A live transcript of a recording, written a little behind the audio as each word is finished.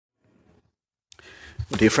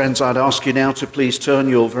Dear friends, I'd ask you now to please turn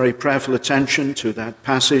your very prayerful attention to that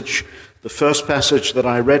passage, the first passage that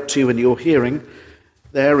I read to you in your hearing,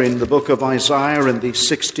 there in the book of Isaiah in the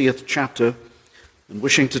 60th chapter, and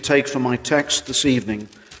wishing to take for my text this evening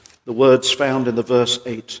the words found in the verse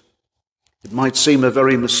 8. It might seem a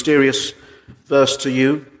very mysterious verse to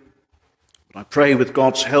you, but I pray with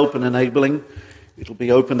God's help and enabling, it'll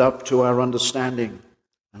be opened up to our understanding.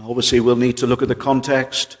 And obviously we'll need to look at the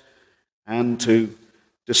context and to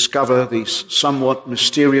discover these somewhat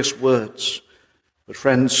mysterious words. But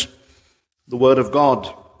friends, the Word of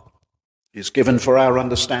God is given for our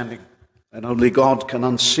understanding, and only God can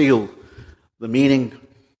unseal the meaning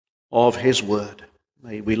of His Word.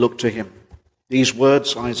 May we look to Him. These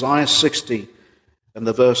words, Isaiah 60 and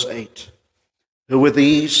the verse 8. Who are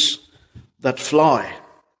these that fly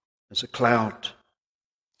as a cloud,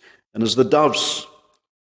 and as the doves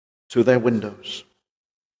to their windows?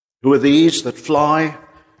 Who are these that fly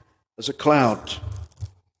as a cloud,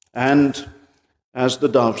 and as the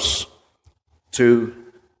doves to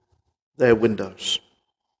their windows?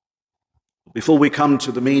 Before we come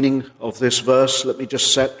to the meaning of this verse, let me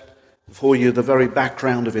just set before you the very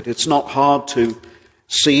background of it. It's not hard to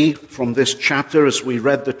see from this chapter, as we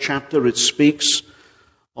read the chapter, it speaks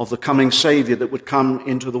of the coming Savior that would come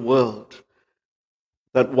into the world.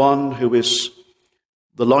 That one who is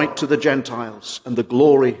the light to the Gentiles and the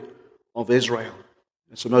glory of Israel.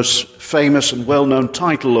 It's the most famous and well-known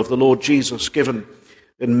title of the Lord Jesus, given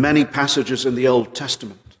in many passages in the Old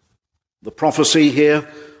Testament. The prophecy here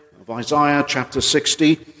of Isaiah chapter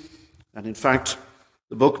 60, and in fact,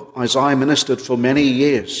 the book Isaiah ministered for many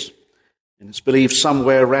years, and it's believed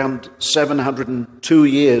somewhere around 702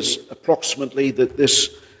 years approximately that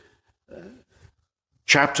this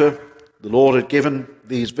chapter, the Lord had given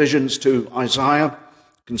these visions to Isaiah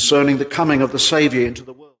concerning the coming of the Savior into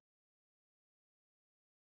the world.